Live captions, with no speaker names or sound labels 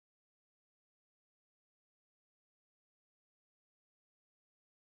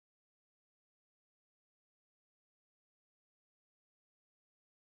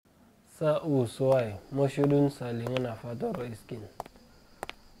sa uswai moshudun salingana fatoro iskin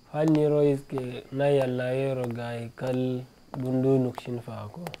faniro iske na yalla yero gai kal bundu nukshin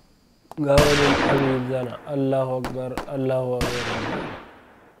faako gawadin abizana Allahu akbar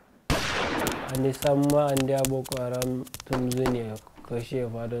andi samma andi Boko Haram tumzuni kashe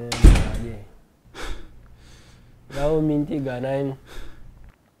fadon naje dawo minti ganain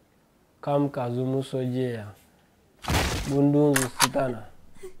kam kazumu sojeya bundu sitana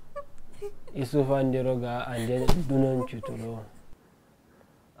isufandiro ga ande dunon chutulo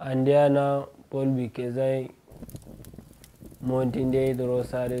ande ana polbi kezai montinde dro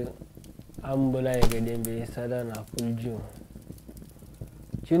sare ambula ya dembe sadana kulju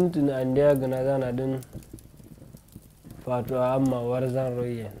cintun ande gana zana din fatu amma warzan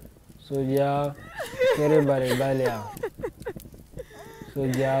royen soja kere bare balya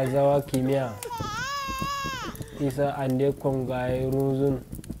soja zawa kimia isa ande konga runzun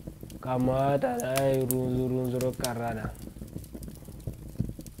kamata da runzuro karada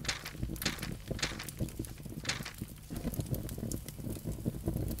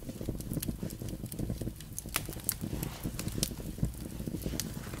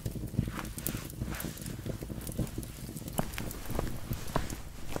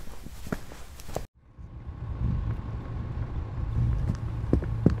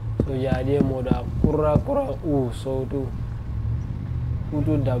soja dia moda kura sautu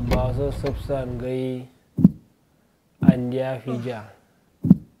hutu dabba so sabsan gai andiya fija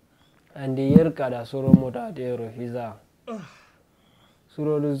andi yerka da soro mota tero fiza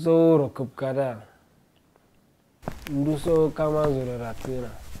suro du zoro kupkada nduso kama zoro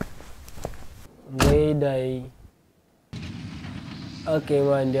rakuna gai dai ake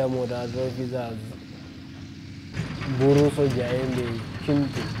ma andiya mota zo fiza buru soja yende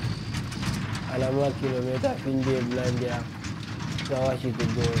kimtu alama kilomita finde blandia zawa shi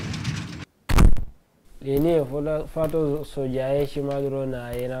gogori lene fato sojaye shi maduro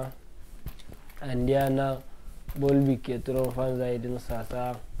na yana andiya na bolbi ke turon fanza idin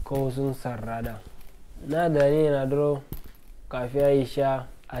sasa ko sun sarrada na da ne na duro kafiya isha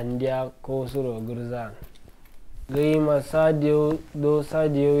andiya ko suro gurzan gai ma sadiyo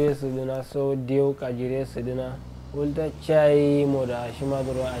yesu dina so diyo kajire su dina ulta chai moda shi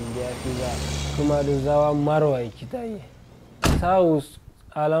maduro andiya fiza kuma da zawa marwa kitaye saus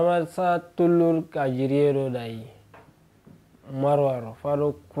alama sa tulur kajiriero dai marwaro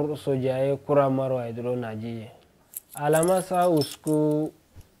faro sojaye kura marwa idro najiye alama sa usku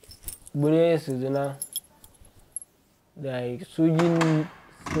bure suduna dai sujin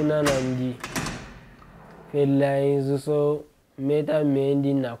suna namdi fellayin zuso meta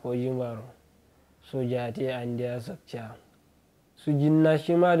mendi na kojin baro sojate andiya sakcha sujin na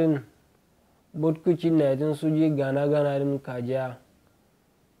shimadin botkucin na yatin suji gana din kaja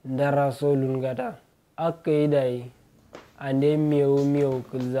ndara so lungata aka yi dai ande miyau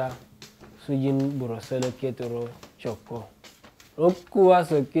kulza sujin burosala ketoro chokko rokkuwa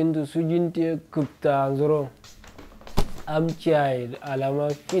sakintu sujin te kupta zoro amchai alama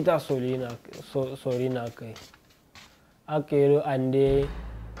fita sorina kai aka yi ande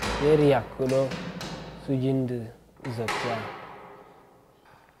yeriya kudo sujin da zakya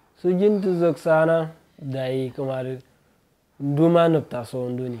sujin da zaksana dai kamar nduma nupta so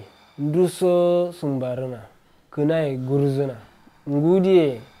nduni nduso sumbaruna kunai gurzuna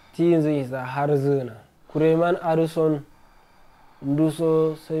ngudiye tinzi isa harzuna kureman aruson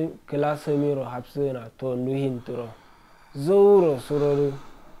nduso kila semiro hapsuna to nduhin turo zoro sororu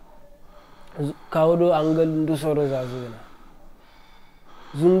kawdo angal ndusoro zazuna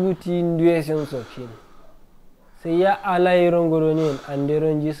zunguti nduye sen sokin sai ya alayron goronin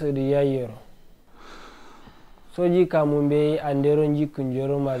anderon jiso da yayero soji kamun bai anderon ji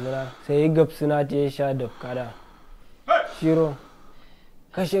kunjero mazina sai gabsuna ta ya sha dafkada shiro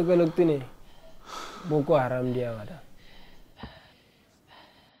kashe galaktu ne Boko Haram diya wada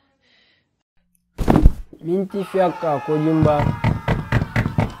minti fiyaka ko jimba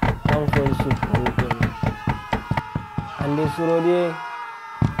an fonsu kurukun ande suro de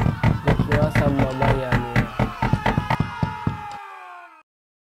gabsuna samma baya ne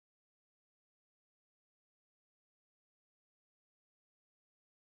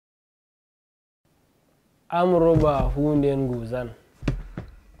am roba hunden guzan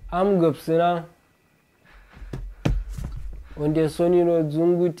am gabsina wanda sonino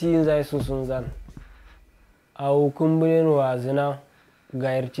zunguti zai susun zan a hukumbunin wazina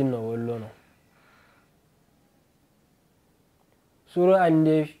gayarcin na wallono suru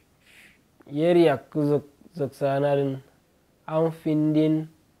ande yeri zaksanarin an findin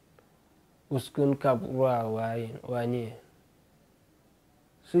uskun kap wani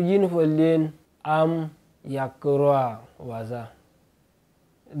sujin folien am yakroa waza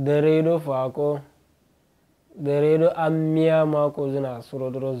deredo fako deredo ammiya mako zina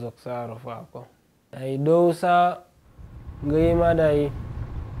surodro zoksaro fako dai dousa gaima dai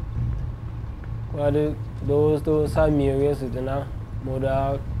kwadu dousto samiyo sudina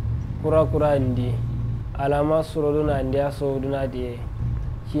moda kura ndi alama surodo na ndia soduna die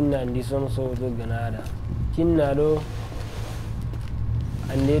kinna ndi son sodo ganada kinna do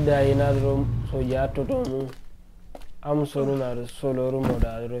ande dai na do soja totomu am soruna do soloru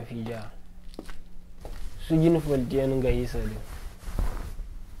moda do fija sujin foltien gayi sale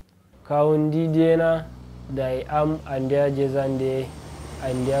kawundi dena dai am andia jezande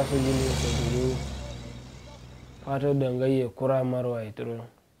andia sujin sojuru pato dangaye kura marwa itro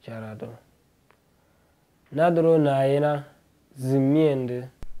charato nadro na yana zimiende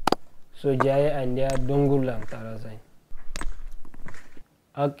sojaye andia dongulan tarasai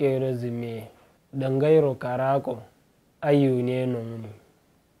akero zimie dangairo karako ayune nomuni